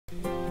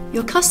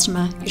Your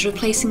customer is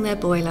replacing their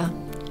boiler,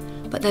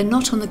 but they're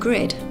not on the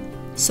grid,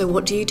 so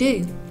what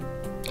do?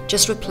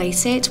 Just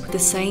replace it with the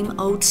same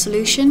old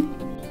solution?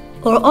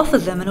 Or offer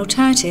them an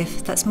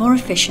alternative that's more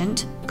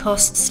efficient,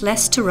 costs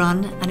less to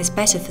run and is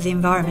better for the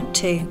environment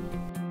too?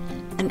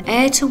 An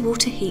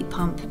air-to-water heat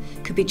pump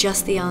could be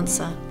just the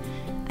answer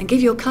and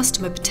give your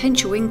customer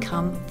potential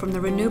income from the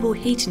renewable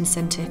heat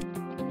incentive.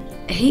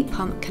 A heat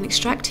pump can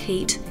extract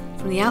heat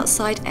from the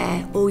outside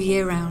air all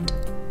year round.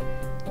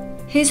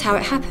 Here's how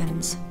it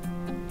happens.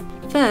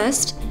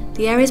 First,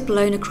 the air is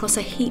blown across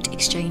a heat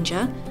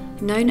exchanger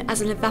known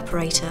as an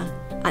evaporator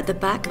at the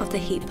back of the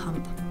heat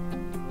pump.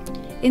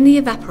 In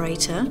the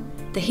evaporator,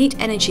 the heat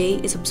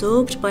energy is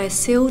absorbed by a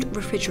sealed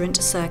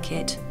refrigerant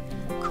circuit,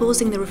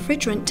 causing the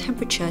refrigerant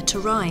temperature to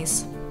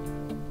rise.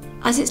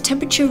 As its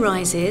temperature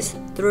rises,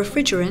 the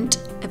refrigerant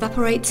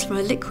evaporates from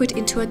a liquid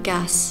into a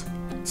gas,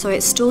 so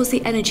it stores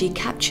the energy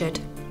captured.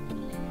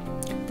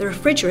 The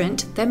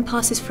refrigerant then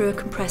passes through a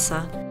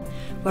compressor,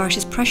 where it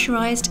is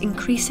pressurized,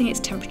 increasing its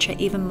temperature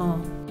even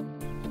more.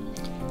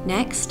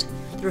 Next,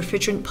 the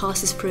refrigerant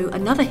passes through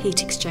another heat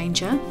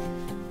exchanger,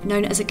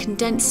 known as a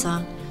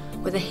condenser,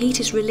 where the heat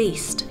is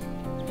released.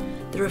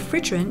 The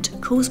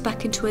refrigerant cools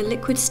back into a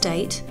liquid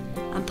state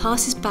and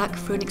passes back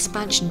through an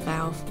expansion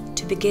valve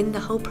to begin the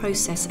whole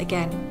process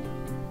again.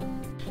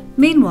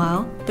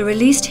 Meanwhile, the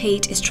released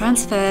heat is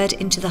transferred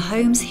into the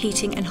home's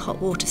heating and hot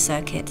water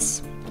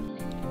circuits.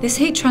 This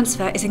heat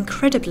transfer is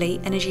incredibly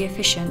energy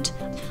efficient,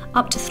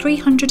 up to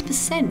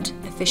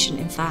 300% efficient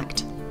in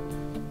fact.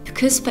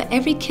 Because for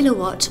every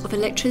kilowatt of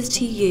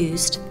electricity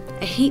used,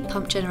 a heat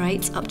pump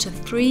generates up to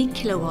 3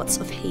 kilowatts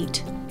of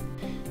heat.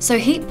 So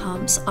heat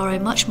pumps are a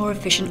much more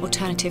efficient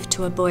alternative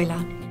to a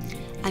boiler.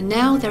 And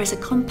now there is a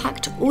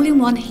compact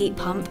all-in-one heat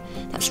pump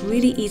that's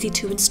really easy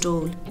to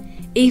install,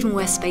 even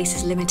where space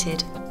is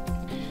limited.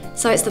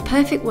 So it's the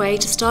perfect way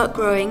to start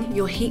growing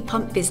your heat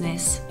pump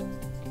business.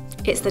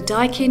 It's the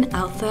Daikin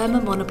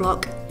Altherma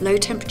monoblock low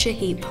temperature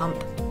heat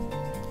pump.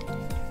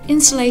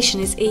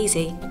 Installation is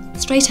easy,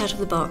 straight out of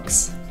the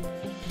box.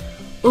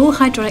 All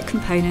hydraulic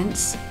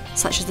components,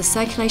 such as the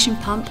circulation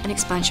pump and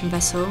expansion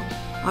vessel,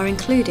 are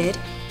included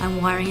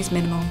and wiring is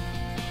minimal.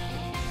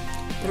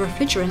 The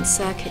refrigerant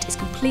circuit is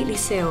completely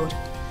sealed,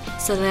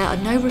 so there are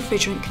no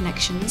refrigerant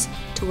connections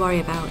to worry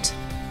about.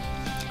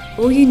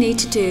 All you need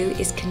to do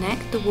is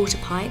connect the water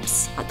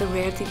pipes at the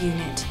rear of the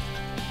unit.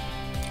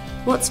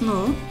 What's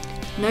more,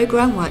 no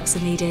groundworks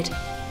are needed.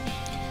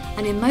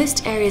 And in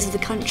most areas of the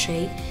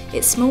country,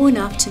 it's small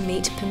enough to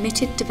meet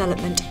permitted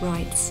development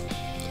rights,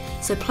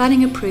 so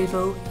planning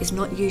approval is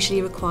not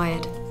usually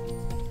required.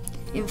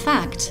 In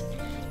fact,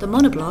 the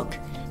monoblock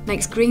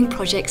makes green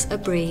projects a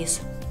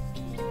breeze.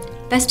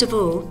 Best of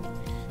all,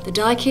 the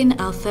Daikin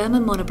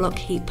Altherma monoblock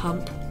heat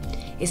pump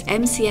is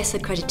MCS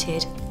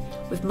accredited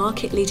with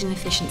market-leading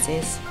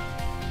efficiencies.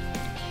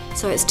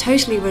 So it's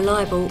totally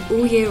reliable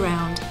all year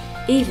round,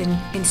 even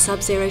in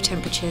sub-zero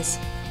temperatures.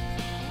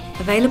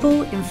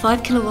 Available in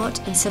 5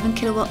 kilowatt and 7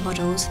 kilowatt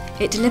models,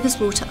 it delivers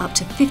water up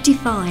to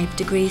 55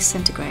 degrees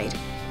centigrade,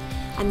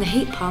 and the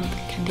heat pump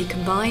can be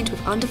combined with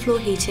underfloor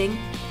heating,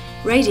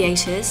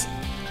 radiators,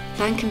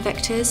 fan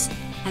convectors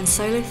and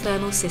solar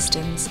thermal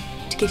systems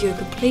to give you a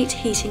complete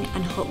heating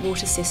and hot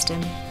water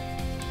system.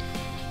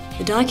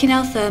 The Daikin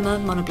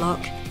Altherma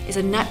monoblock is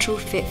a natural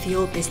fit for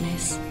your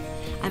business,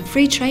 and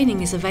free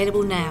training is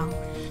available now,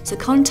 so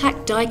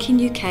contact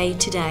Daikin UK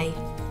today.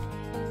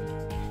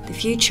 The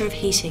future of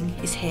heating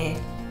is here.